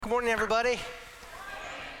morning, everybody.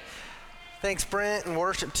 Thanks, Brent and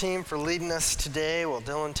worship team, for leading us today while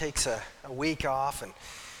Dylan takes a week off.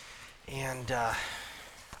 And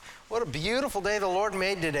what a beautiful day the Lord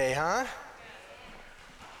made today, huh?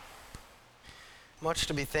 Much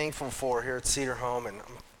to be thankful for here at Cedar Home, and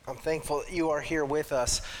I'm thankful that you are here with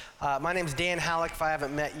us. My name's Dan Halleck, if I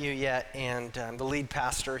haven't met you yet, and I'm the lead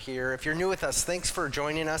pastor here. If you're new with us, thanks for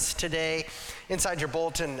joining us today. Inside your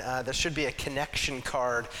bulletin, there should be a connection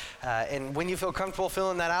card, and when you feel comfortable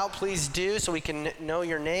filling that out, please do, so we can know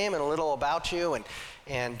your name and a little about you.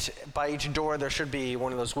 And by each door, there should be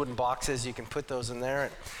one of those wooden boxes. You can put those in there,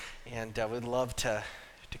 and we'd love to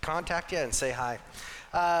contact you and say hi.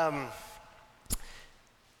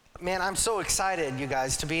 Man, I'm so excited, you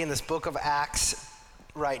guys, to be in this book of Acts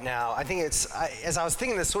right now. I think as I was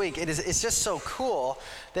thinking this week, it's just so cool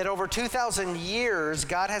that over 2,000 years,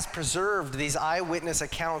 God has preserved these eyewitness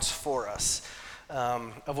accounts for us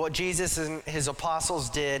of what Jesus and his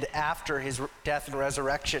apostles did after his death and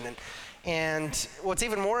resurrection. And what's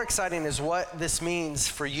even more exciting is what this means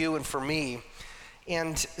for you and for me.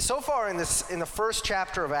 And so far in the first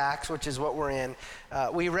chapter of Acts, which is what we're in,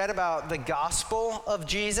 we read about the gospel of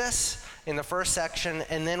Jesus in the first section,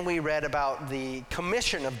 and then we read about the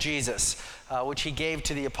commission of Jesus, which he gave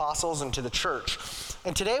to the apostles and to the church.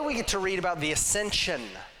 And today we get to read about the ascension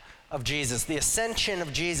of Jesus, the ascension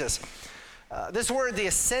of Jesus. This word, the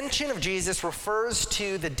ascension of Jesus, refers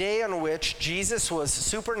to the day on which Jesus was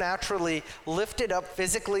supernaturally lifted up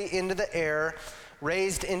physically into the air,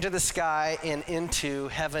 raised into the sky and into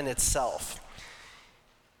heaven itself.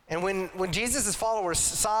 And when Jesus' followers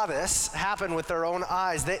saw this happen with their own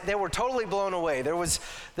eyes, they were totally blown away. There was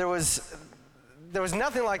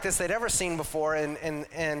nothing like this they'd ever seen before, and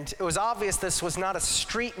it was obvious this was not a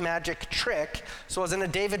street magic trick. This wasn't a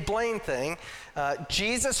David Blaine thing.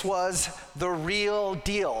 Jesus was the real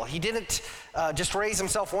deal. He didn't just raise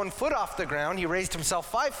himself 1 foot off the ground. He raised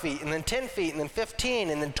himself 5 feet, and then 10 feet, and then 15,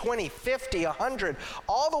 and then 20, 50, 100,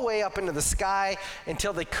 all the way up into the sky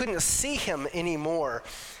until they couldn't see him anymore.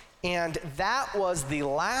 And that was the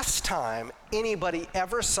last time anybody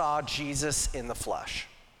ever saw Jesus in the flesh.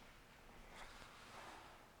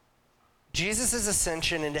 Jesus'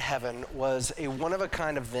 ascension into heaven was a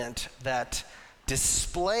one-of-a-kind event that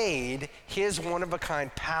displayed his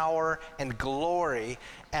one-of-a-kind power and glory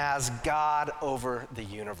as God over the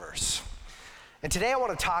universe. And today I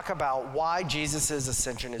want to talk about why Jesus'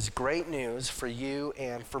 ascension is great news for you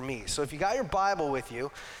and for me. So if you got your Bible with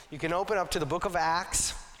you, you can open up to the book of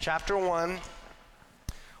Acts, chapter 1.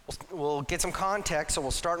 We'll get some context, so we'll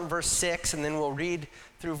start in verse 6, and then we'll read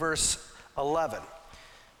through verse 11.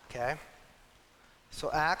 Okay? So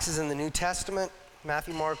Acts is in the New Testament.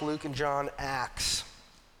 Matthew, Mark, Luke, and John, Acts.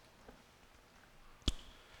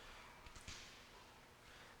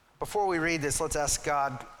 Before we read this, let's ask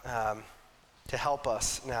God to help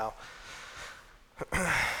us now.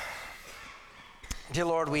 Dear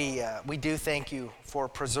Lord, we do thank you for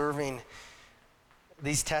preserving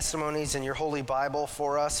these testimonies in your holy Bible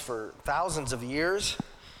for us for thousands of years.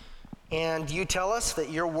 And you tell us that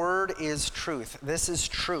your word is truth. This is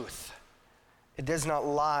truth. It does not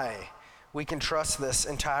lie. We can trust this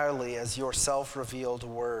entirely as your self-revealed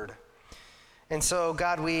word. And so,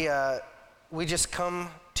 God, we just come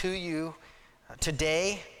to you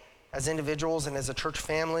today as individuals and as a church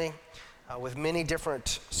family with many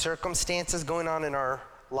different circumstances going on in our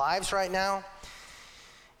lives right now.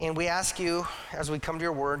 And we ask you, as we come to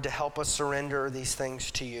your word, to help us surrender these things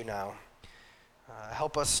to you now.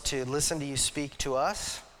 Help us to listen to you speak to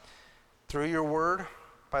us through your word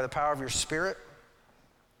by the power of your Spirit.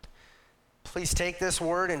 Please take this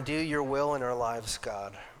word and do your will in our lives,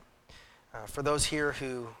 God. For those here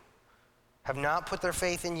who have not put their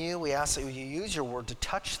faith in you, we ask that you use your word to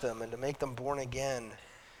touch them and to make them born again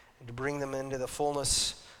and to bring them into the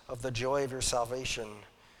fullness of the joy of your salvation.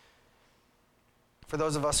 For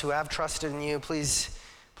those of us who have trusted in you, please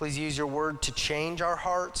use your word to change our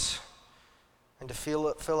hearts and to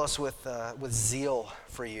fill us with zeal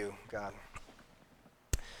for you, God.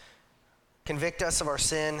 Convict us of our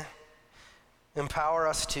sin. Empower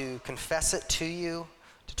us to confess it to you,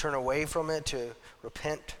 to turn away from it, to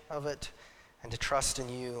repent of it, and to trust in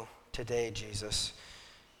you today, Jesus.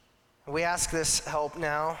 And we ask this help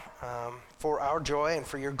now for our joy and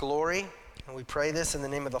for your glory. And we pray this in the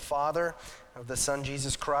name of the Father, of the Son,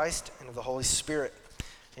 Jesus Christ, and of the Holy Spirit.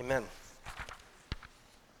 Amen.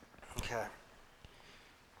 Okay.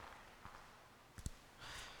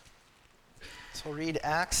 So we'll read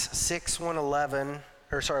Acts 1,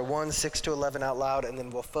 6 to 11 out loud, and then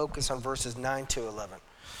we'll focus on verses 9 to 11.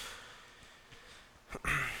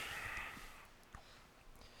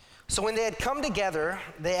 So when they had come together,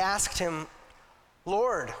 they asked him,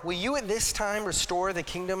 "Lord, will you at this time restore the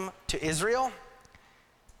kingdom to Israel?"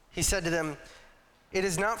 He said to them, "It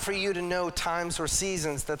is not for you to know times or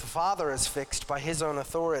seasons that the Father has fixed by his own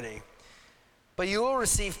authority. But you will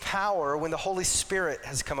receive power when the Holy Spirit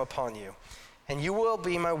has come upon you, and you will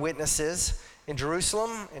be my witnesses in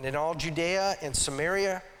Jerusalem and in all Judea and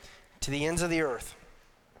Samaria to the ends of the earth."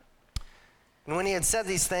 And when he had said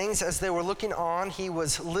these things, as they were looking on, he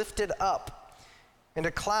was lifted up, and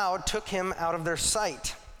a cloud took him out of their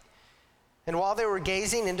sight. And while they were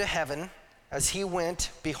gazing into heaven, as he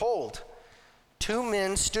went, behold, two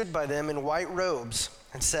men stood by them in white robes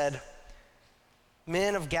and said,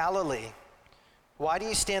 "Men of Galilee, why do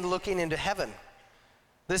you stand looking into heaven?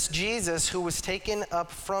 This Jesus who was taken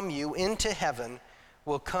up from you into heaven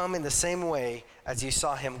will come in the same way as you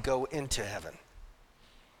saw him go into heaven."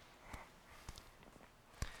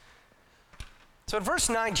 So in verse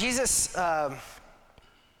 9, Jesus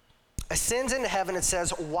ascends into heaven, it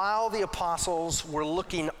says, while the apostles were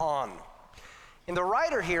looking on. And the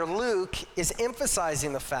writer here, Luke, is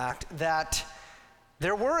emphasizing the fact that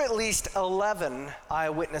there were at least 11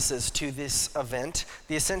 eyewitnesses to this event.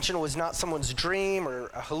 The ascension was not someone's dream or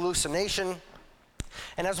a hallucination.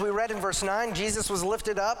 And as we read in verse 9, Jesus was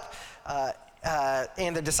lifted up,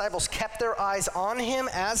 and the disciples kept their eyes on him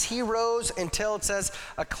as he rose until, it says,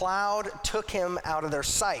 a cloud took him out of their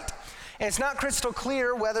sight. And it's not crystal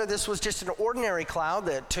clear whether this was just an ordinary cloud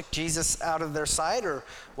that took Jesus out of their sight or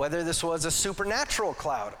whether this was a supernatural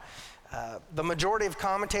cloud. The majority of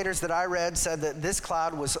commentators that I read said that this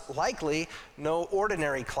cloud was likely no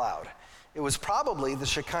ordinary cloud. It was probably the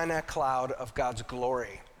Shekinah cloud of God's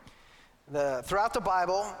glory. Throughout the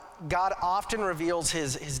Bible, God often reveals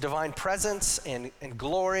his divine presence and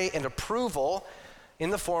glory and approval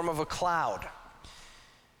in the form of a cloud.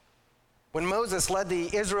 When Moses led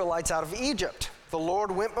the Israelites out of Egypt, the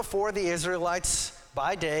Lord went before the Israelites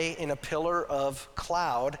by day in a pillar of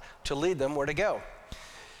cloud to lead them where to go.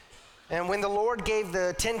 And when the Lord gave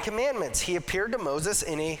the 10 Commandments, he appeared to Moses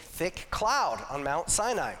in a thick cloud on Mount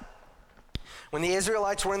Sinai. When the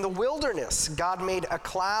Israelites were in the wilderness, God made a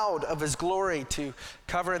cloud of his glory to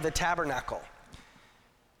cover the tabernacle.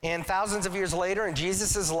 And thousands of years later in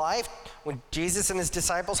Jesus' life, when Jesus and his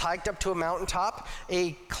disciples hiked up to a mountaintop,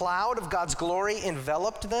 a cloud of God's glory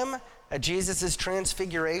enveloped them at Jesus'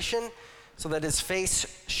 transfiguration so that his face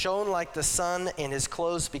shone like the sun and his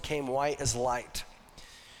clothes became white as light.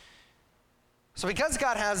 So because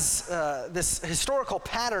God has this historical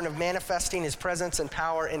pattern of manifesting his presence and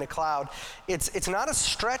power in a cloud, it's not a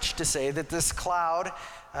stretch to say that this cloud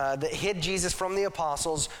that hid Jesus from the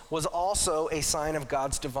apostles was also a sign of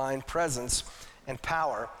God's divine presence and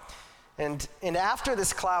power. And after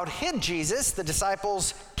this cloud hid Jesus, the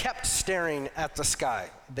disciples kept staring at the sky.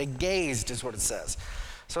 They gazed, is what it says.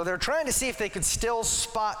 So they're trying to see if they could still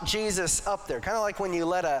spot Jesus up there, kind of like when you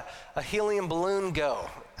let a helium balloon go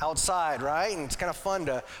outside, right? And it's kind of fun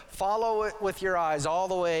to follow it with your eyes all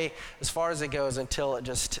the way as far as it goes until it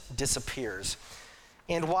just disappears.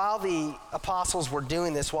 And while the apostles were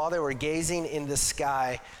doing this, while they were gazing in the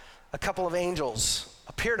sky, a couple of angels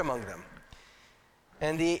appeared among them.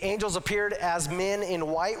 And the angels appeared as men in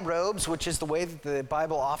white robes, which is the way that the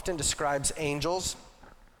Bible often describes angels.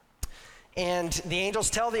 And the angels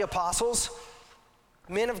tell the apostles,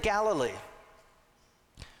 "Men of Galilee,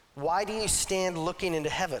 why do you stand looking into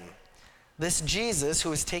heaven? This Jesus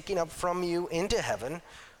who is taken up from you into heaven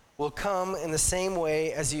will come in the same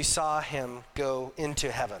way as you saw him go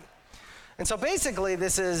into heaven." And so basically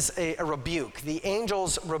this is a rebuke. The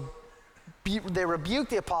angels they rebuke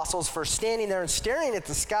the apostles for standing there and staring at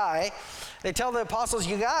the sky. They tell the apostles,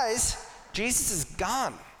 "You guys, Jesus is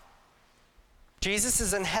gone. Jesus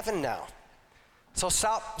is in heaven now. So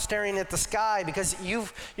stop staring at the sky because you're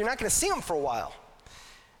not going to see him for a while.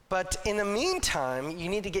 But in the meantime, you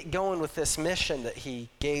need to get going with this mission that he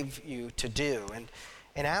gave you to do.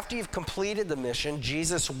 And after you've completed the mission,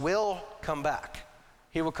 Jesus will come back.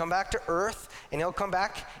 He will come back to earth, and he'll come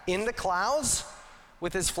back in the clouds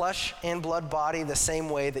with his flesh and blood body the same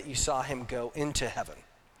way that you saw him go into heaven."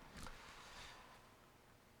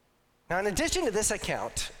 Now, in addition to this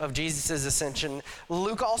account of Jesus' ascension,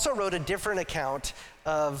 Luke also wrote a different account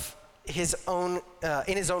of his own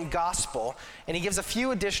in his own gospel, and he gives a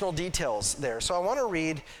few additional details there. So I want to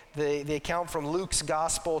read the account from Luke's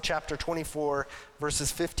gospel, chapter 24,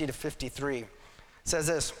 verses 50 to 53. It says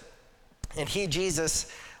this, "And he, Jesus,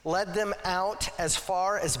 led them out as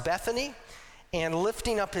far as Bethany, and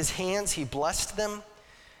lifting up his hands, he blessed them.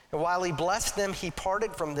 And while he blessed them, he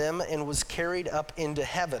parted from them and was carried up into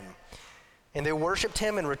heaven. And they worshiped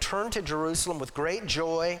him and returned to Jerusalem with great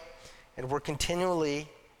joy and we're continually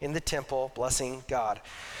in the temple blessing God.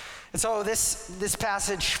 And so this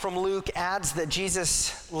passage from Luke adds that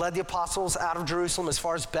Jesus led the apostles out of Jerusalem as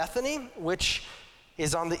far as Bethany, which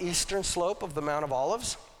is on the eastern slope of the Mount of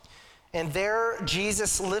Olives. And there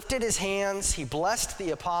Jesus lifted his hands, he blessed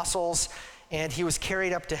the apostles, and he was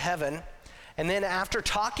carried up to heaven. And then after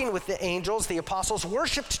talking with the angels, the apostles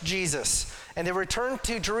worshiped Jesus, and they returned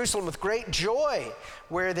to Jerusalem with great joy,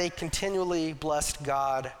 where they continually blessed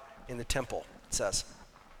God in the temple, it says.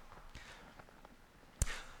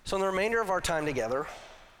 So in the remainder of our time together,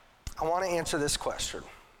 I want to answer this question.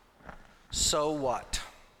 So what?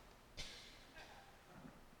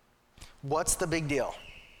 What's the big deal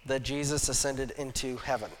that Jesus ascended into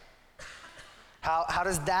heaven? How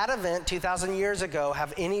does that event 2,000 years ago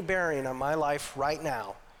have any bearing on my life right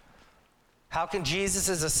now? How can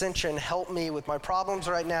Jesus' ascension help me with my problems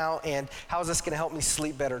right now, and how is this going to help me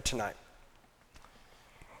sleep better tonight?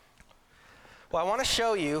 Well, I want to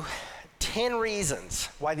show you 10 reasons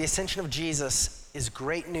why the ascension of Jesus is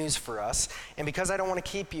great news for us. And because I don't want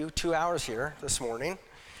to keep you 2 hours here this morning,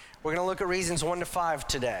 we're going to look at reasons 1 to 5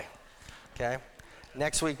 today, okay?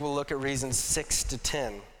 Next week, we'll look at reasons 6 to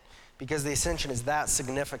 10, because the ascension is that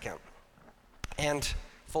significant and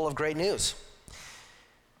full of great news.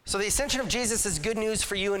 So the ascension of Jesus is good news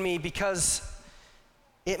for you and me because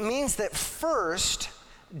it means that first,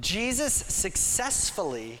 Jesus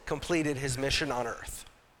successfully completed his mission on earth.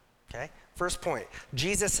 Okay? First point,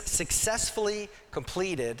 Jesus successfully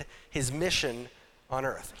completed his mission on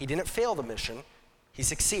earth. He didn't fail the mission, he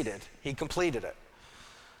succeeded, he completed it.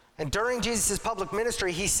 And during Jesus' public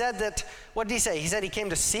ministry, he said that, what did he say? He said he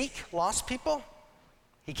came to seek lost people.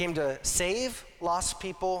 He came to save lost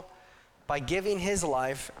people by giving his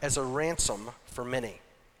life as a ransom for many.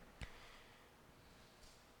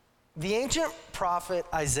 The ancient prophet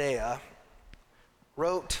Isaiah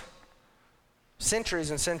wrote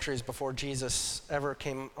centuries and centuries before Jesus ever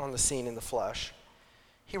came on the scene in the flesh.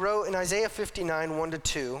 He wrote in Isaiah 59, 1 to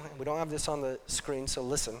 2, and we don't have this on the screen, so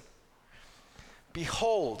listen.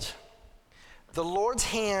 Behold, the Lord's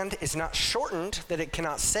hand is not shortened that it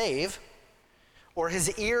cannot save, or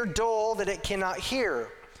his ear dull that it cannot hear,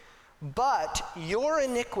 but your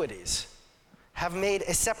iniquities have made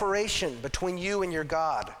a separation between you and your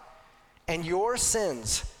God, and your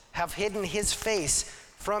sins have hidden his face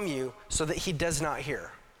from you so that he does not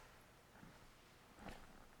hear.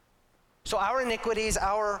 So our iniquities,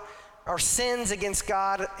 our sins against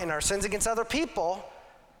God and our sins against other people,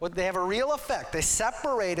 they have a real effect. They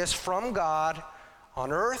separate us from God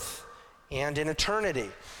on earth and in eternity.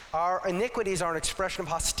 Our iniquities are an expression of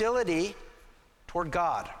hostility toward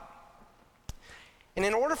God. And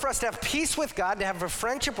in order for us to have peace with God, to have a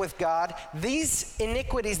friendship with God, these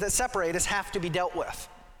iniquities that separate us have to be dealt with.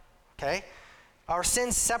 Okay? Our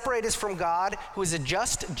sins separate us from God, who is a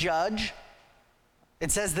just judge. It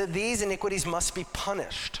says that these iniquities must be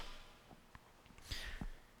punished.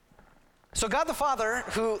 So God the Father,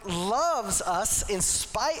 who loves us in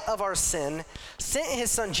spite of our sin, sent his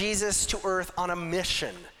son Jesus to earth on a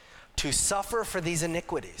mission to suffer for these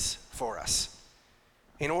iniquities for us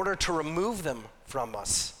in order to remove them from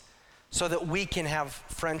us so that we can have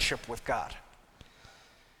friendship with God.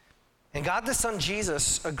 And God the Son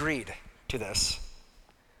Jesus agreed to this.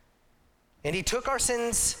 And he took our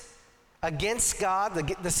sins against God,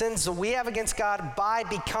 the sins that we have against God, by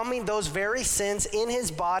becoming those very sins in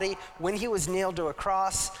his body when he was nailed to a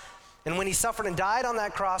cross. And when he suffered and died on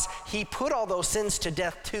that cross, he put all those sins to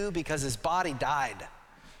death too, because his body died.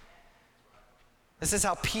 This is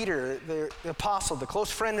how Peter, the apostle, the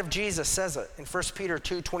close friend of Jesus, says it in 1 Peter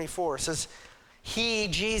 2:24. It says, he,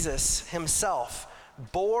 Jesus himself,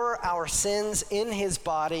 bore our sins in his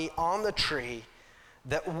body on the tree,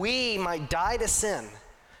 that we might die to sin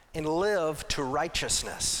and live to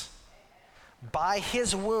righteousness. By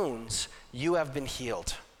his wounds you have been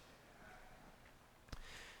healed.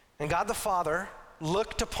 And God the Father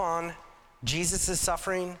looked upon Jesus'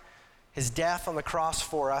 suffering, his death on the cross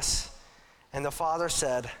for us, and the Father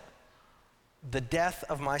said, the death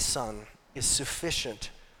of my Son is sufficient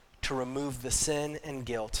to remove the sin and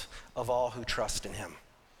guilt of all who trust in him.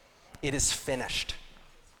 It is finished.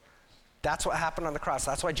 That's what happened on the cross.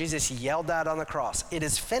 That's why Jesus yelled that on the cross. It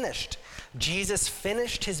is finished. Jesus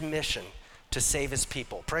finished his mission to save his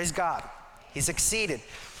people. Praise God. He succeeded.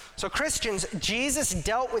 So Christians, Jesus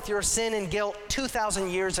dealt with your sin and guilt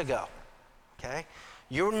 2,000 years ago. Okay?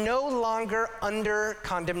 You're no longer under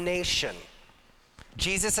condemnation.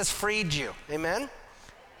 Jesus has freed you. Amen?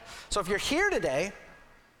 So if you're here today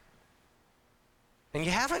and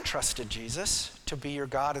you haven't trusted Jesus to be your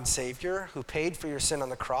God and Savior who paid for your sin on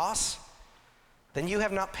the cross, then you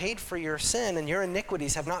have not paid for your sin, and your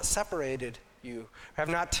iniquities have not separated you, have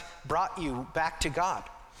not brought you back to God.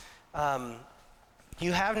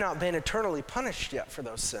 You have not been eternally punished yet for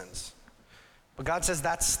those sins. But God says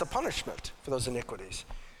that's the punishment for those iniquities.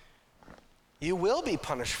 You will be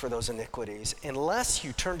punished for those iniquities unless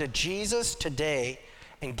you turn to Jesus today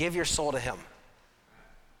and give your soul to him.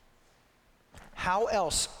 How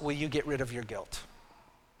else will you get rid of your guilt?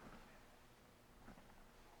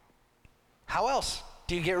 How else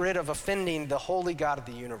do you get rid of offending the holy God of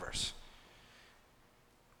the universe?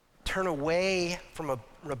 Turn away from a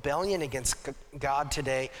rebellion against God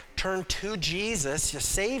today. Turn to Jesus, your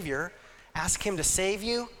Savior. Ask him to save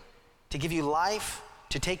you, to give you life,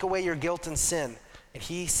 to take away your guilt and sin. And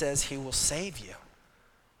he says he will save you.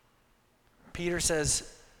 Peter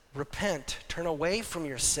says, repent, turn away from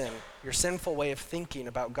your sin, your sinful way of thinking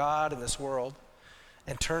about God and this world,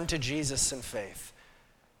 and turn to Jesus in faith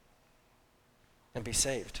and be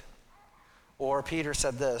saved. Or Peter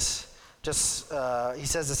said this, he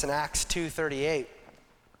says this in Acts 2:38.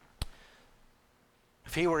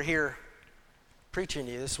 If he were here preaching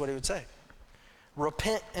to you, this is what he would say.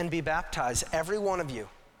 Repent and be baptized, every one of you,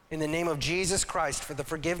 in the name of Jesus Christ for the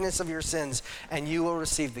forgiveness of your sins, and you will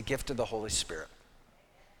receive the gift of the Holy Spirit.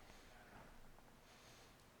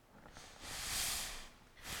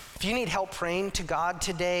 If you need help praying to God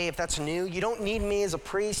today, if that's new, you don't need me as a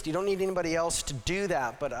priest, you don't need anybody else to do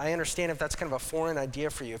that, but I understand if that's kind of a foreign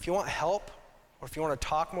idea for you. If you want help, or if you want to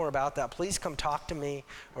talk more about that, please come talk to me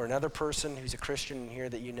or another person who's a Christian here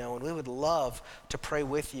that you know, and we would love to pray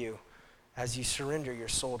with you as you surrender your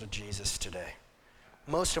soul to Jesus today.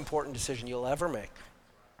 Most important decision you'll ever make.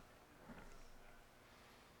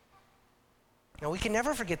 Now, we can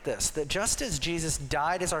never forget this, that just as Jesus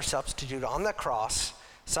died as our substitute on the cross,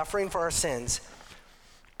 suffering for our sins,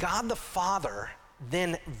 God the Father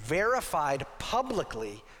then verified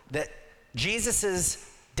publicly that Jesus'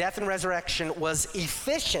 death and resurrection was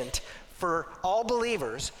efficient for all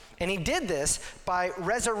believers, and he did this by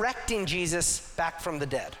resurrecting Jesus back from the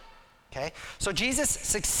dead. Okay? So Jesus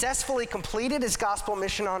successfully completed his gospel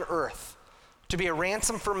mission on earth to be a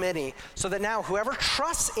ransom for many, so that now whoever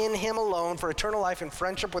trusts in him alone for eternal life and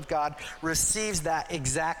friendship with God receives that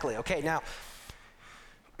exactly. Okay, now,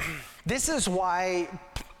 this is why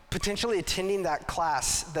potentially attending that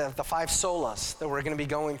class, the 5 solas that we're going to be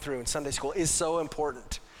going through in Sunday school, is so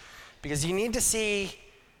important. Because you need to see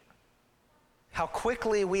how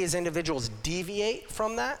quickly we as individuals deviate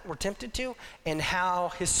from that, we're tempted to, and how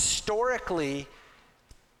historically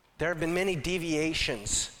there have been many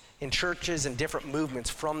deviations in churches and different movements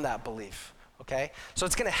from that belief, okay? So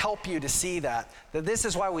it's going to help you to see that this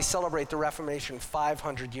is why we celebrate the Reformation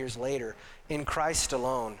 500 years later in Christ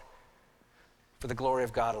alone, for the glory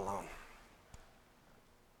of God alone.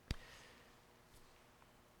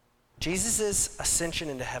 Jesus' ascension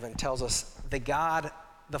into heaven tells us that God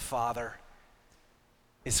the Father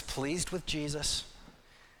is pleased with Jesus,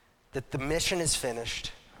 that the mission is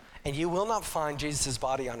finished, and you will not find Jesus'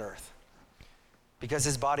 body on earth because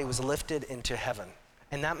his body was lifted into heaven.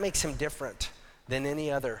 And that makes him different than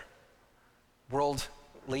any other world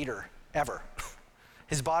leader ever.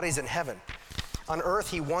 His body's in heaven. On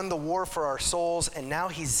earth, he won the war for our souls, and now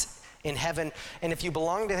he's in heaven. And if you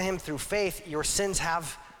belong to him through faith, your sins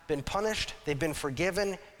have been punished, they've been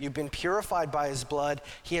forgiven, you've been purified by his blood.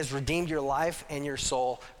 He has redeemed your life and your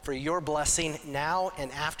soul for your blessing now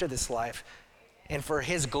and after this life, and for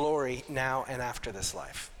his glory now and after this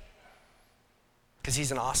life. Because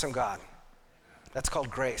he's an awesome God. That's called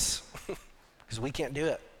grace, because we can't do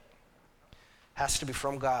it. Has to be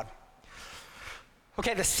from God.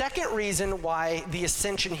 Okay, the second reason why the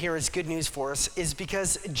ascension here is good news for us is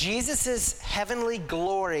because Jesus' heavenly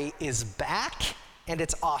glory is back, and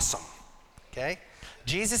it's awesome, okay?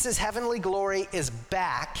 Jesus' heavenly glory is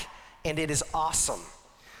back, and it is awesome.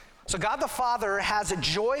 So God the Father has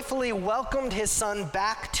joyfully welcomed his Son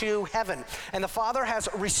back to heaven, and the Father has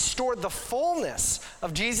restored the fullness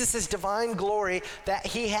of Jesus' divine glory that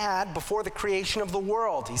he had before the creation of the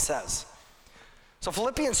world, he says. So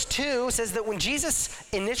Philippians 2 says that when Jesus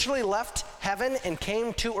initially left heaven and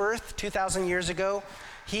came to earth 2,000 years ago,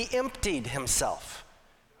 he emptied himself,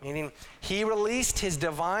 meaning he released his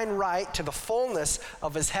divine right to the fullness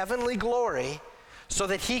of his heavenly glory so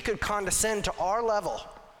that he could condescend to our level,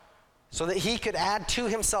 so that he could add to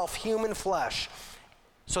himself human flesh,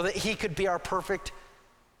 so that he could be our perfect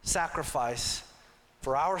sacrifice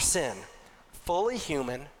for our sin, fully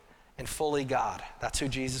human and fully God. That's who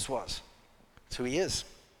Jesus was. That's who he is.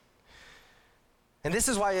 And this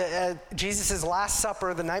is why Jesus' Last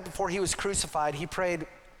Supper, the night before he was crucified, he prayed,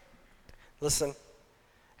 listen,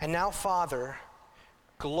 and now, Father,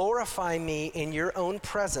 glorify me in your own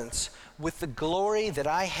presence with the glory that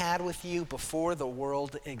I had with you before the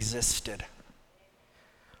world existed.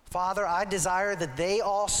 Father, I desire that they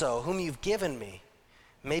also, whom you've given me,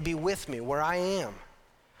 may be with me where I am,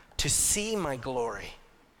 to see my glory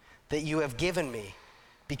that you have given me,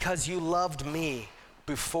 because you loved me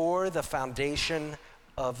before the foundation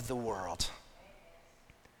of the world.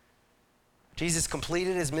 Jesus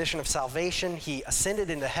completed his mission of salvation. He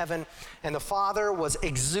ascended into heaven, and the Father was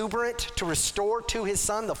exuberant to restore to his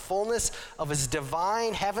Son the fullness of his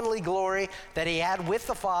divine heavenly glory that he had with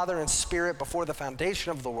the Father in spirit before the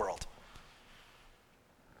foundation of the world.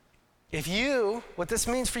 What this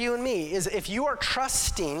means for you and me is if you are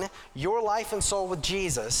trusting your life and soul with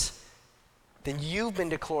Jesus, then you've been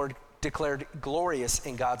declared glorious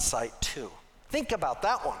in God's sight too. Think about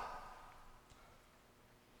that one.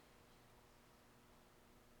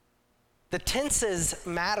 The tenses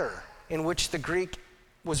matter in which the Greek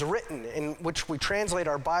was written, in which we translate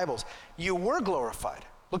our Bibles. You were glorified.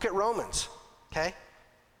 Look at Romans, okay?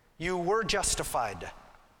 You were justified,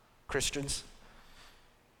 Christians.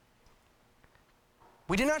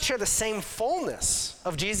 We do not share the same fullness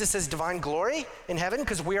of Jesus' divine glory in heaven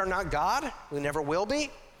because we are not God. We never will be.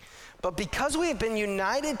 But because we have been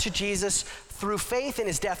united to Jesus through faith in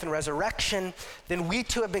his death and resurrection, then we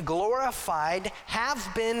too have been glorified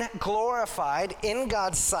in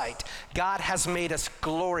God's sight. God has made us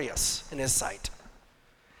glorious in his sight.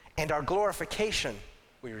 And our glorification,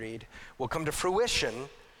 we read, will come to fruition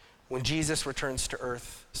when Jesus returns to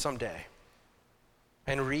earth someday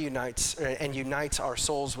and unites our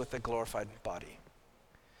souls with a glorified body.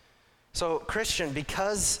 So, Christian,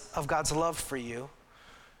 because of God's love for you,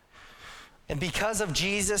 and because of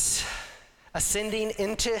Jesus ascending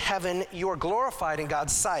into heaven, you are glorified in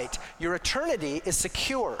God's sight. Your eternity is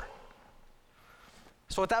secure.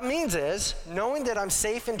 So what that means is, knowing that I'm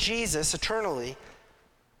safe in Jesus eternally,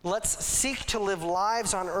 let's seek to live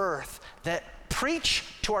lives on earth that preach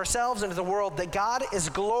to ourselves and to the world that God is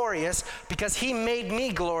glorious because he made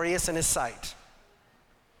me glorious in his sight.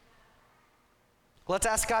 Let's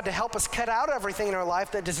ask God to help us cut out everything in our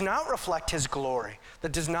life that does not reflect his glory,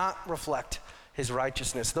 that does not reflect his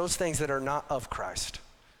righteousness, those things that are not of Christ.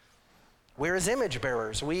 We're his image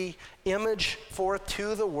bearers. We image forth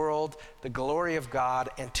to the world the glory of God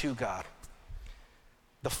and to God.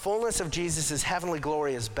 The fullness of Jesus' heavenly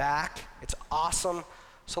glory is back. It's awesome.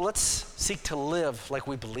 So let's seek to live like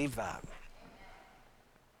we believe that.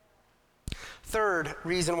 Third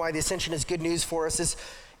reason why the ascension is good news for us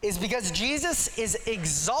is because Jesus is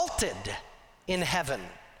exalted in heaven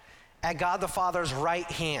at God the Father's right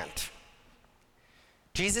hand.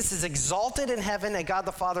 Jesus is exalted in heaven at God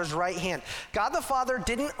the Father's right hand. God the Father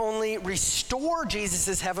didn't only restore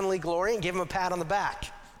Jesus' heavenly glory and give him a pat on the back,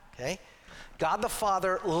 okay? God the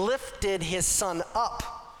Father lifted his Son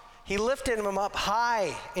up. He lifted him up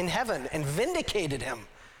high in heaven and vindicated him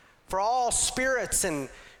for all spirits and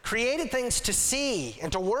created things to see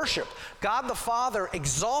and to worship. God the Father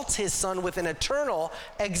exalts his Son with an eternal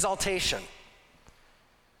exaltation.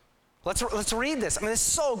 Let's read this. I mean, it's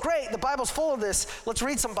so great. The Bible's full of this. Let's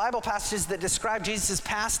read some Bible passages that describe Jesus'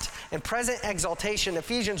 past and present exaltation.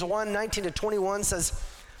 Ephesians 1:19-21 says,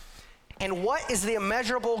 "And what is the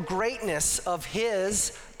immeasurable greatness of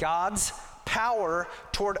his, God's, power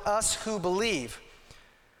toward us who believe?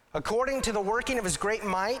 According to the working of his great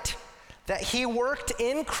might, that he worked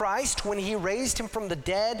in Christ when he raised him from the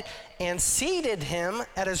dead and seated him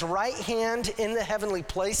at his right hand in the heavenly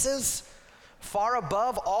places, far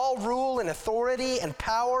above all rule and authority and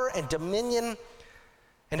power and dominion,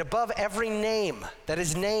 and above every name that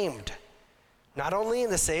is named, not only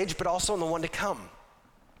in this age, but also in the one to come."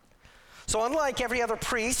 So unlike every other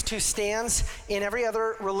priest who stands in every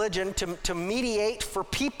other religion to mediate for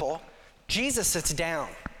people, Jesus sits down,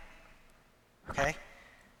 okay?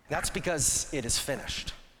 That's because it is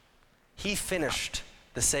finished. He finished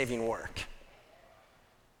the saving work.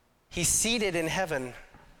 He's seated in heaven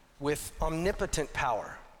with omnipotent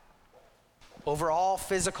power over all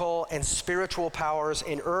physical and spiritual powers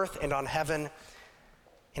in earth and on heaven.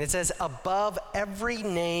 And it says, above every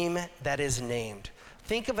name that is named.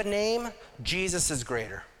 Think of a name, Jesus is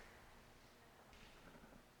greater.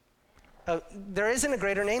 There isn't a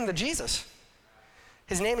greater name than Jesus.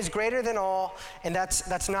 His name is greater than all, and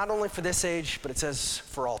that's not only for this age, but it says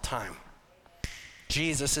for all time.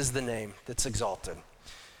 Jesus is the name that's exalted.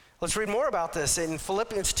 Let's read more about this in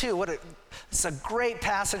Philippians 2. It's a great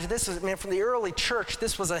passage. This was, man, from the early church.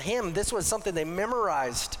 This was a hymn. This was something they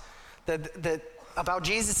memorized that about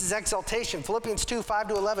Jesus' exaltation. Philippians 2,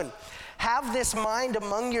 5-11. "Have this mind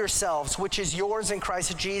among yourselves, which is yours in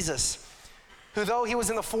Christ Jesus, who though he was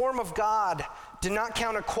in the form of God, did not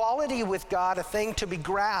count equality with God a thing to be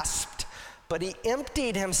grasped, but he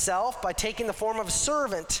emptied himself by taking the form of a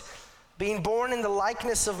servant, being born in the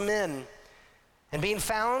likeness of men. And being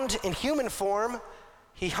found in human form,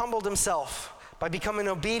 he humbled himself by becoming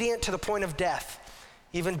obedient to the point of death,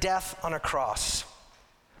 even death on a cross.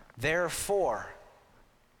 Therefore,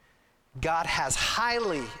 God has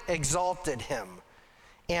highly exalted him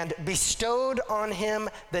and bestowed on him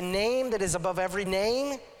the name that is above every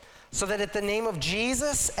name, so that at the name of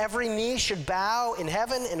Jesus, every knee should bow in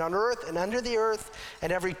heaven and on earth and under the earth,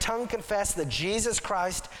 and every tongue confess that Jesus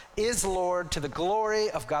Christ is Lord, to the glory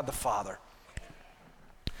of God the Father.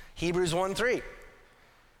 Hebrews 1:3.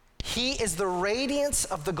 He is the radiance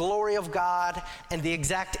of the glory of God and the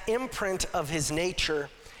exact imprint of his nature,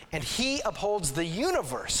 and he upholds the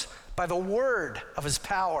universe by the word of his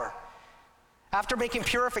power. After making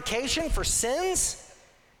purification for sins,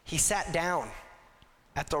 he sat down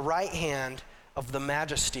at the right hand of the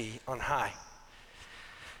majesty on high.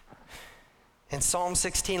 And Psalm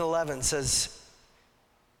 16:11 says,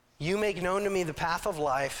 "You make known to me the path of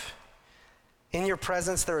life. In your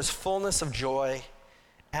presence there is fullness of joy.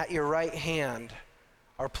 At your right hand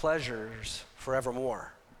are pleasures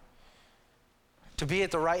forevermore." To be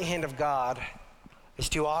at the right hand of God is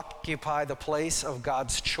to occupy the place of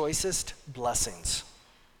God's choicest blessings.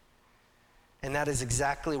 And that is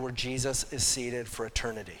exactly where Jesus is seated for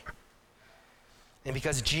eternity. And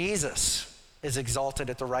because Jesus is exalted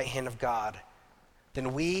at the right hand of God,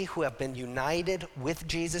 then we who have been united with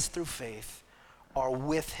Jesus through faith are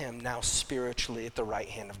with him now spiritually at the right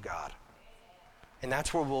hand of God. And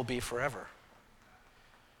that's where we'll be forever.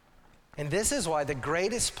 And this is why the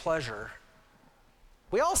greatest pleasure,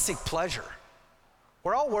 we all seek pleasure.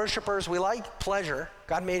 We're all worshipers. We like pleasure.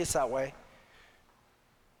 God made us that way.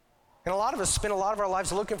 And a lot of us spend a lot of our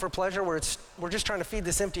lives looking for pleasure where we're just trying to feed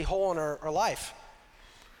this empty hole in our life.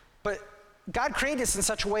 But God created us in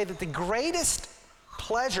such a way that the greatest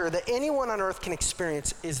pleasure that anyone on earth can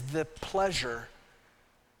experience is the pleasure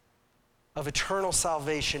of eternal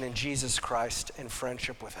salvation in Jesus Christ and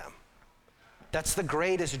friendship with him. That's the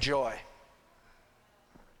greatest joy.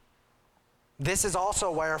 This is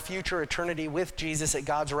also why our future eternity with Jesus at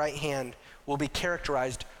God's right hand will be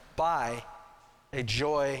characterized by a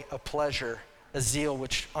joy, a pleasure, a zeal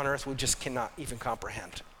which on earth we just cannot even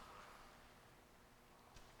comprehend.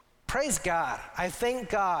 Praise God. I thank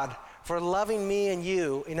God for loving me and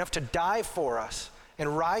you enough to die for us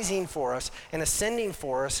and rising for us and ascending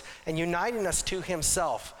for us and uniting us to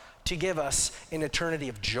himself to give us an eternity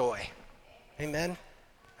of joy. Amen?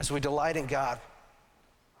 As we delight in God.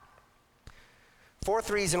 Fourth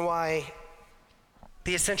reason why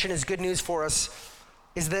the ascension is good news for us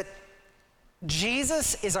is that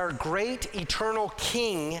Jesus is our great eternal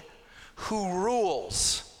King who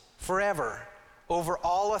rules forever over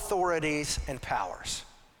all authorities and powers.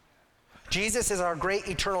 Jesus is our great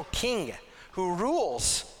eternal King who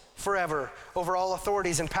rules forever over all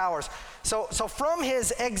authorities and powers. So from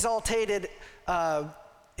his exalted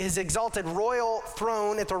royal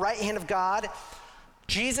throne at the right hand of God,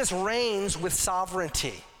 Jesus reigns with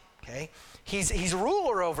sovereignty. Okay, he's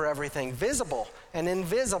ruler over everything, visible and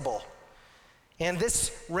invisible. And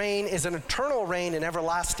this reign is an eternal reign, an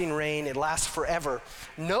everlasting reign. It lasts forever.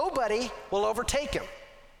 Nobody will overtake him.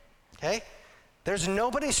 Okay? There's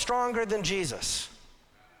nobody stronger than Jesus.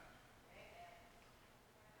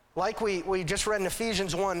 Like we just read in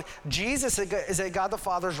Ephesians 1, Jesus is at God the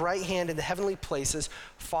Father's right hand in the heavenly places,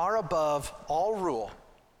 far above all rule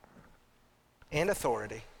and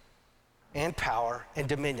authority and power and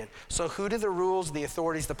dominion. So who do the rules, the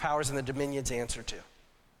authorities, the powers, and the dominions answer to?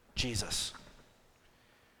 Jesus.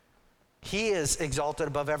 He is exalted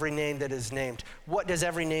above every name that is named. What does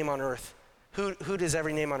every name on earth, who does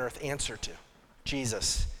every name on earth answer to?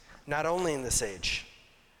 Jesus. Not only in this age,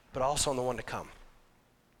 but also in the one to come.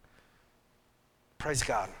 Praise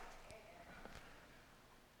God.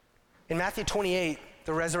 In Matthew 28,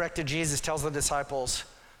 the resurrected Jesus tells the disciples,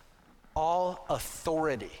 all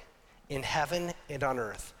authority in heaven and on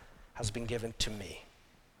earth has been given to me.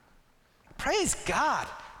 Praise God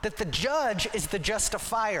that the judge is the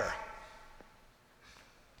justifier.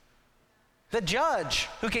 The judge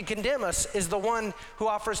who can condemn us is the one who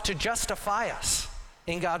offers to justify us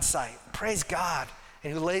in God's sight. Praise God,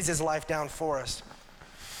 and who lays his life down for us.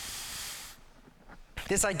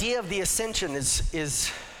 This idea of the ascension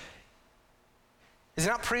is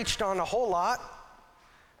not preached on a whole lot,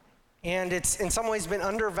 and it's in some ways been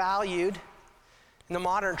undervalued in the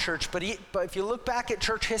modern church. But if you look back at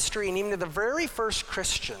church history and even to the very first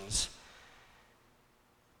Christians,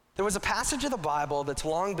 There was a passage of the Bible that's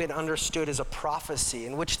long been understood as a prophecy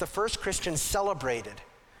in which the first Christians celebrated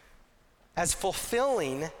as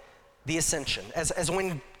fulfilling the ascension, as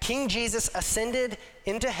when King Jesus ascended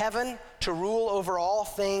into heaven to rule over all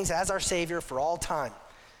things as our Savior for all time,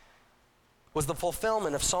 was the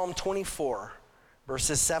fulfillment of Psalm 24,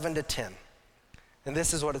 verses 7 to 10. And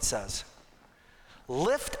this is what it says.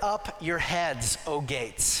 Lift up your heads, O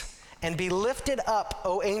gates, and be lifted up,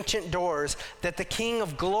 O ancient doors, that the King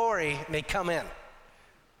of glory may come in.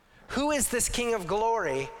 Who is this King of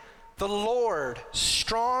glory? The Lord,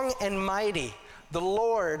 strong and mighty, the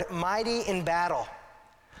Lord, mighty in battle.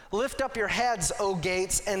 Lift up your heads, O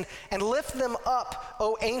gates, and lift them up,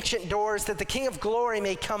 O ancient doors, that the King of glory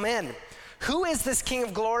may come in. Who is this King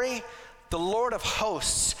of glory? The Lord of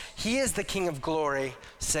hosts. He is the King of glory,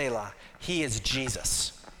 Selah. He is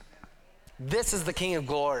Jesus. This is the King of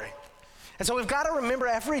glory. And so we've got to remember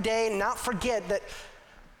every day and not forget that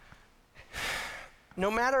no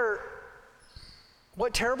matter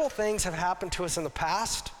what terrible things have happened to us in the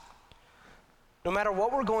past, no matter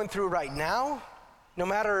what we're going through right now, no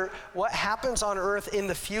matter what happens on earth in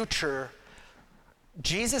the future,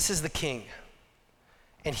 Jesus is the King.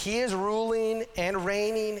 And he is ruling and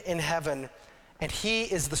reigning in heaven, and he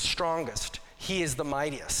is the strongest. He is the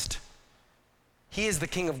mightiest. He is the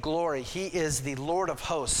King of glory. He is the Lord of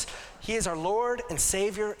hosts. He is our Lord and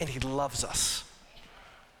Savior, and he loves us.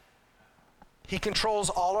 He controls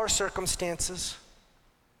all our circumstances,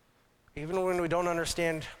 even when we don't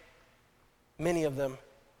understand many of them.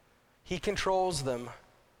 He controls them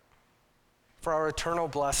for our eternal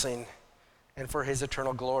blessing and for his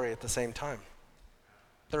eternal glory at the same time.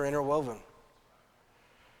 They're interwoven.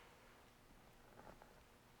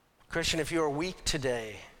 Christian, if you are weak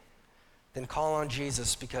today, then call on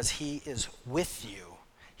Jesus because he is with you.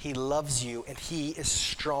 He loves you, and he is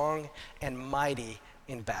strong and mighty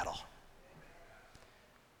in battle.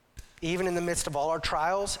 Even in the midst of all our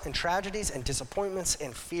trials and tragedies and disappointments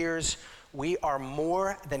and fears, we are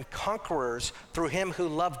more than conquerors through him who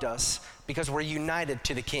loved us because we're united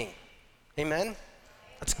to the King. Amen?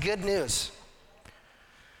 That's good news.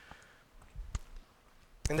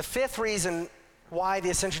 And the fifth reason why the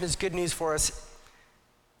ascension is good news for us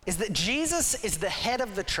is that Jesus is the head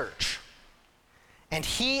of the church, and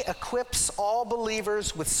he equips all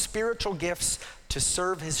believers with spiritual gifts to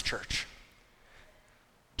serve his church.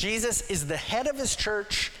 Jesus is the head of his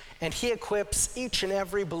church, and he equips each and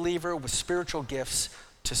every believer with spiritual gifts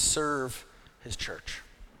to serve his church.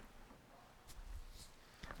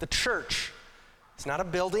 The church is not a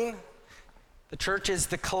building. The church is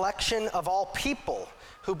the collection of all people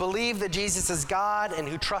who believe that Jesus is God and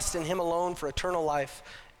who trust in him alone for eternal life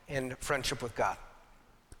and friendship with God.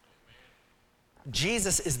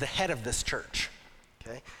 Jesus is the head of this church.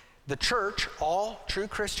 Okay? The church, all true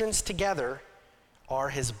Christians together, are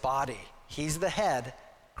his body. He's the head,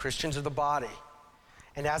 Christians are the body.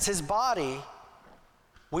 And as his body,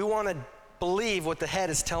 we want to believe what the head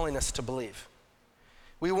is telling us to believe.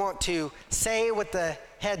 We want to say what the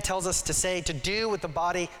head tells us to say, to do what the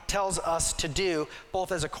body tells us to do,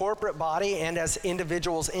 both as a corporate body and as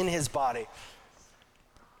individuals in his body.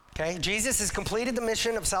 Okay? Jesus has completed the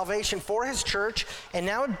mission of salvation for his church, and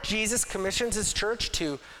now Jesus commissions his church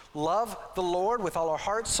to love the Lord with all our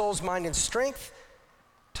heart, souls, mind, and strength,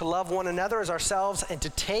 to love one another as ourselves, and to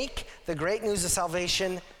take the great news of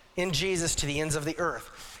salvation in Jesus to the ends of the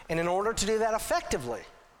earth. And in order to do that effectively,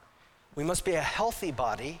 we must be a healthy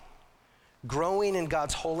body, growing in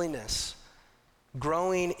God's holiness,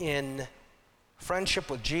 growing in friendship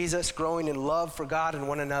with Jesus, growing in love for God and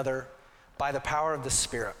one another by the power of the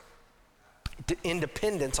Spirit, in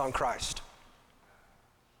dependence on Christ.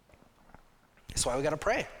 That's why we got to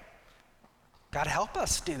pray. God, help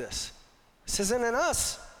us do this. This isn't in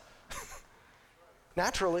us,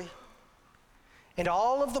 naturally. And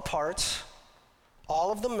all of the parts,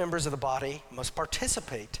 all of the members of the body must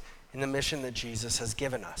participate in the mission that Jesus has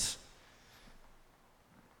given us.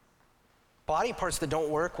 Body parts that don't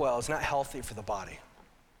work well is not healthy for the body.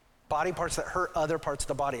 Body parts that hurt other parts of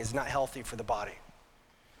the body is not healthy for the body.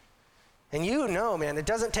 And you know, man, it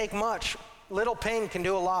doesn't take much. Little pain can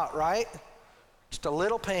do a lot, right? Just a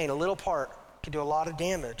little pain, a little part can do a lot of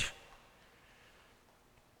damage.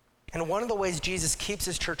 And one of the ways Jesus keeps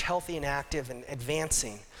his church healthy and active and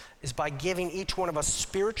advancing is by giving each one of us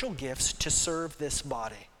spiritual gifts to serve this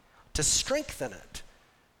body, to strengthen it,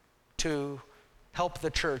 to help the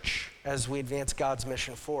church as we advance God's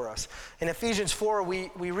mission for us. In Ephesians 4,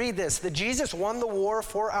 we read this, that Jesus won the war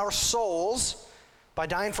for our souls by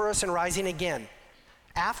dying for us and rising again.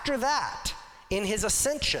 After that, in his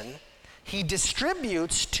ascension, he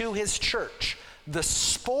distributes to his church the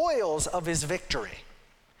spoils of his victory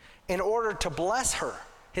in order to bless her,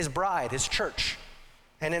 his bride, his church,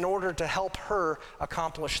 and in order to help her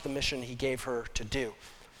accomplish the mission he gave her to do.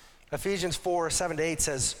 Ephesians 4:7-8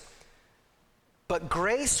 says, "But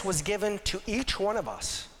grace was given to each one of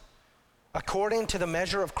us according to the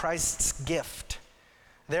measure of Christ's gift.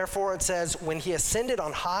 Therefore," it says, "when he ascended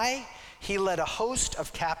on high, he led a host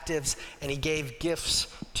of captives and he gave gifts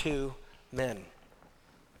to men."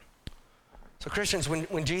 So Christians,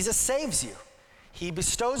 when Jesus saves you, he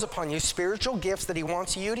bestows upon you spiritual gifts that he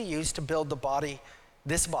wants you to use to build the body,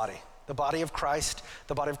 the body of Christ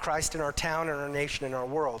in our town, in our nation, in our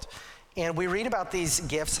world. And we read about these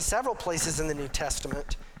gifts several places in the New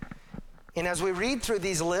Testament. And as we read through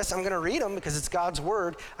these lists, I'm going to read them because it's God's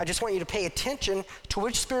word. I just want you to pay attention to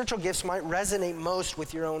which spiritual gifts might resonate most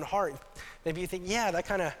with your own heart. Maybe you think, yeah, that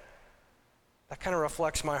kind of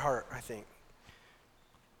reflects my heart, I think.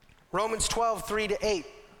 Romans 12:3-8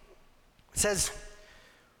 says,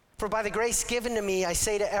 "For by the grace given to me, I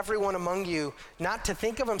say to everyone among you, not to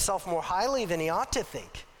think of himself more highly than he ought to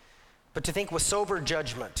think, but to think with sober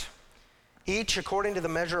judgment, each according to the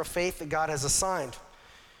measure of faith that God has assigned.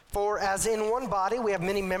 For as in one body we have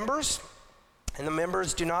many members, and the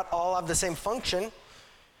members do not all have the same function,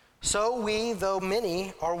 so we, though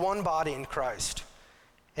many, are one body in Christ,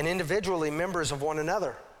 and individually members of one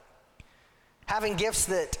another. Having gifts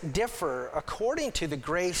that differ according to the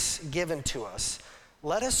grace given to us,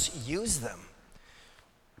 let us use them.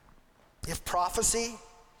 If prophecy,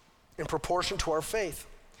 in proportion to our faith.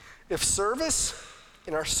 If service,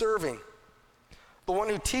 in our serving. The one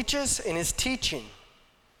who teaches, in his teaching.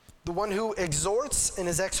 The one who exhorts, in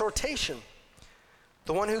his exhortation.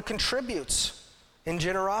 The one who contributes, in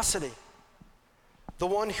generosity. The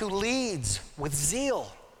one who leads, with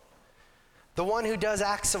zeal. The one who does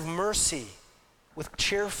acts of mercy, with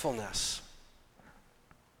cheerfulness."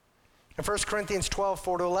 And 1 Corinthians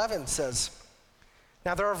 12:4-11 says,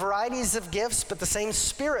 "Now there are varieties of gifts, but the same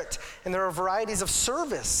Spirit. And there are varieties of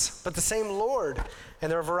service, but the same Lord.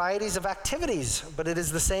 And there are varieties of activities, but it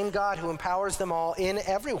is the same God who empowers them all in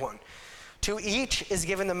everyone. To each is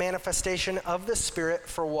given the manifestation of the Spirit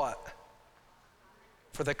for what?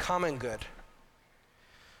 For the common good.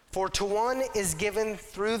 For to one is given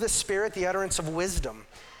through the Spirit the utterance of wisdom,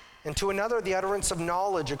 and to another the utterance of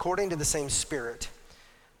knowledge according to the same Spirit.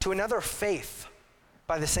 To another faith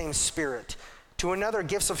by the same Spirit. To another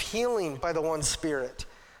gifts of healing by the one Spirit.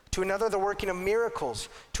 To another the working of miracles.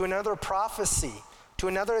 To another prophecy. To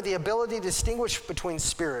another the ability to distinguish between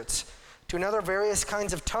spirits. To another various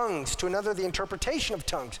kinds of tongues. To another the interpretation of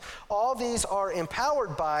tongues. All these are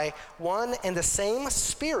empowered by one and the same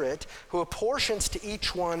Spirit, who apportions to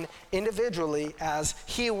each one individually as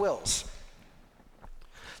he wills."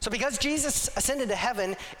 So because Jesus ascended to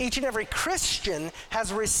heaven, each and every Christian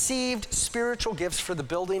has received spiritual gifts for the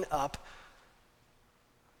building up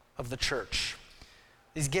of the church.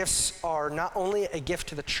 These gifts are not only a gift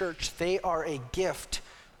to the church, they are a gift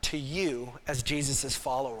to you as Jesus'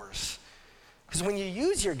 followers. Because when you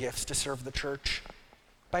use your gifts to serve the church,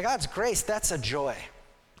 by God's grace, that's a joy.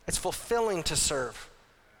 It's fulfilling to serve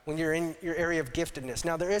when you're in your area of giftedness.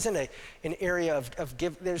 Now, there isn't an area of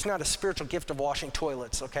gift, there's not a spiritual gift of washing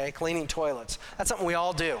toilets, okay? Cleaning toilets. That's something we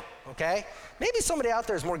all do, okay? Maybe somebody out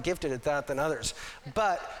there is more gifted at that than others.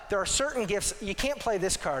 But there are certain gifts, you can't play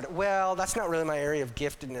this card. Well, that's not really my area of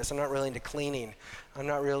giftedness. I'm not really into cleaning. I'm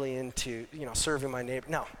not really into, serving my neighbor.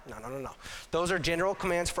 No. Those are general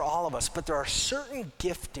commands for all of us. But there are certain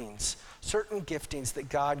giftings that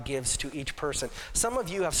God gives to each person. Some of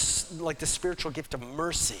you have like the spiritual gift of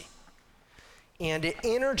mercy. And it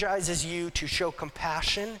energizes you to show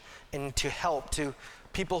compassion and to help to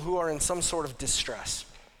people who are in some sort of distress.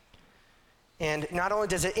 And not only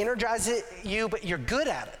does it energize you, but you're good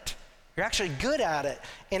at it. You're actually good at it.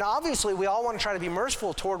 And obviously, we all want to try to be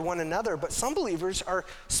merciful toward one another, but some believers are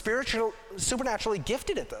supernaturally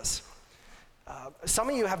gifted at this. Some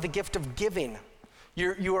of you have the gift of giving.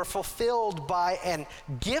 You are fulfilled by and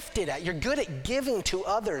gifted at, you're good at giving to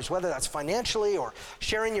others, whether that's financially or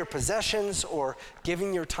sharing your possessions or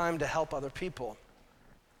giving your time to help other people.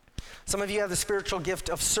 Some of you have the spiritual gift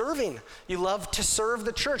of serving. You love to serve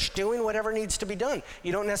the church, doing whatever needs to be done.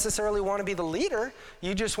 You don't necessarily want to be the leader,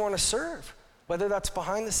 you just want to serve, whether that's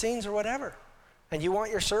behind the scenes or whatever. And you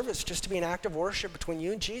want your service just to be an act of worship between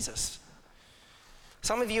you and Jesus.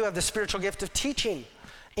 Some of you have the spiritual gift of teaching,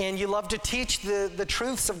 and you love to teach the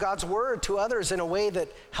truths of God's word to others in a way that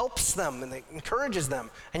helps them and that encourages them,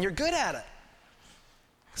 and you're good at it.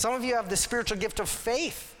 Some of you have the spiritual gift of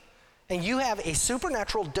faith, and you have a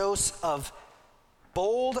supernatural dose of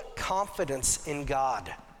bold confidence in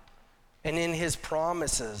God. and in his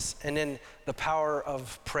promises and in the power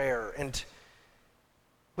of prayer. And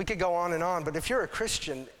we could go on, but if you're a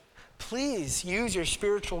Christian, please use your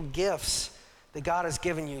spiritual gifts that God has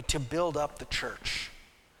given you to build up the church,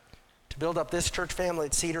 to build up this church family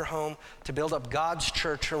at Cedar Home, to build up God's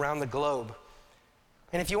church around the globe.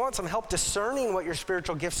 And if you want some help discerning what your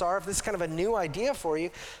spiritual gifts are, if this is kind of a new idea for you,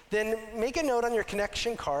 then make a note on your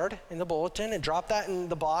connection card in the bulletin and drop that in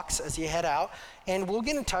the box as you head out, and we'll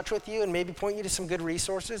get in touch with you and maybe point you to some good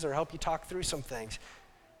resources or help you talk through some things.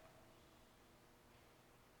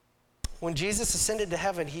 When Jesus ascended to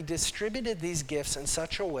heaven, he distributed these gifts in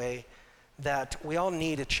such a way that we all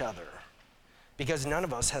need each other, because none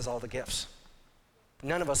of us has all the gifts.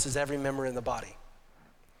 None of us is every member in the body.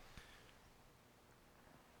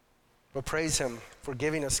 But praise him for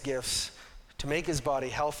giving us gifts to make his body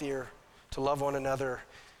healthier, to love one another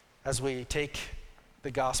as we take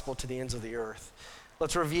the gospel to the ends of the earth.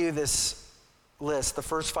 Let's review this list, the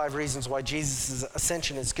first 5 reasons why Jesus'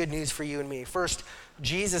 ascension is good news for you and me. First,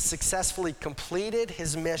 Jesus successfully completed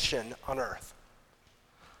his mission on earth.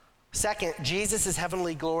 Second, Jesus'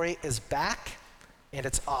 heavenly glory is back, and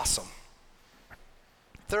it's awesome.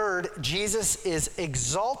 Third, Jesus is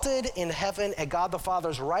exalted in heaven at God the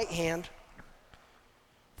Father's right hand.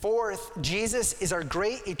 Fourth, Jesus is our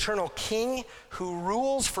great eternal King who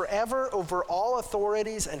rules forever over all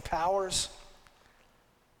authorities and powers.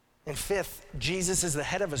 And fifth, Jesus is the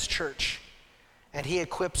head of his church, and he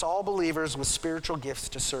equips all believers with spiritual gifts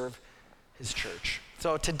to serve his church.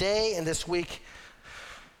 So today and this week,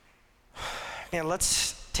 man,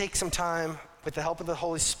 let's take some time with the help of the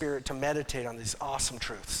Holy Spirit to meditate on these awesome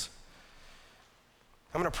truths.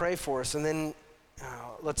 I'm going to pray for us, and then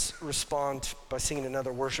let's respond by singing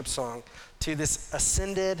another worship song to this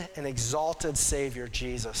ascended and exalted Savior,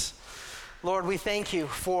 Jesus. Lord, we thank you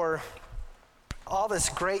for all this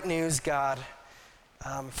great news, God,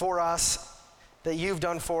 for us, that you've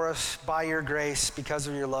done for us by your grace because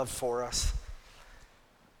of your love for us.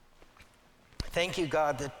 Thank you,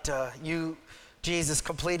 God, that you, Jesus,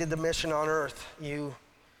 completed the mission on earth. You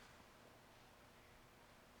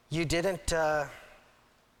didn't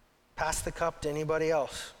pass the cup to anybody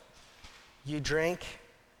else. You drank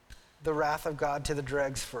the wrath of God to the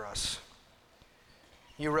dregs for us.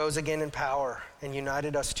 You rose again in power and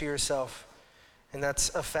united us to yourself. And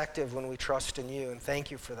that's effective when we trust in you, and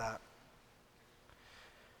thank you for that.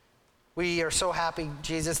 We are so happy,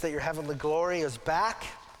 Jesus, that your heavenly glory is back.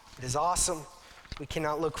 It is awesome. We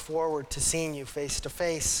cannot look forward to seeing you face to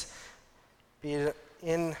face, be it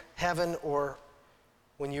in heaven or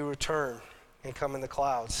when you return and come in the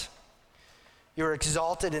clouds. You're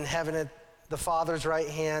exalted in heaven at the Father's right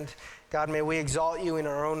hand. God, may we exalt you in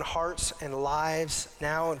our own hearts and lives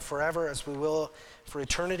now and forever, as we will for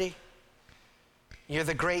eternity. You're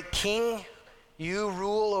the great King. You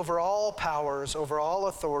rule over all powers, over all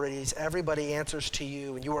authorities. Everybody answers to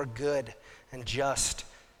you, and you are good and just.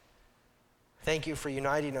 Thank you for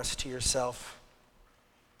uniting us to yourself.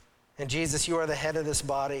 And Jesus, you are the head of this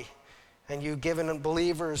body, and you've given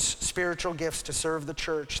believers spiritual gifts to serve the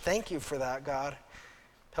church. Thank you for that, God.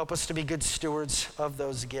 Help us to be good stewards of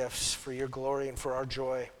those gifts for your glory and for our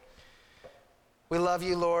joy. We love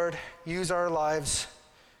you, Lord. Use our lives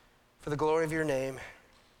for the glory of your name.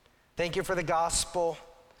 Thank you for the gospel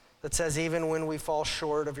that says even when we fall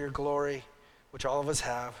short of your glory, which all of us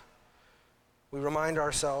have, we remind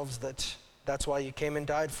ourselves that that's why you came and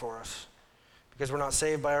died for us, because we're not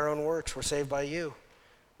saved by our own works, we're saved by you.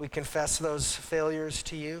 We confess those failures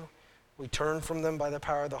to you. We turn from them by the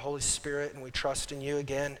power of the Holy Spirit, and we trust in you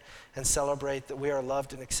again and celebrate that we are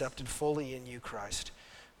loved and accepted fully in you, Christ.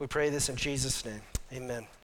 We pray this in Jesus' name. Amen.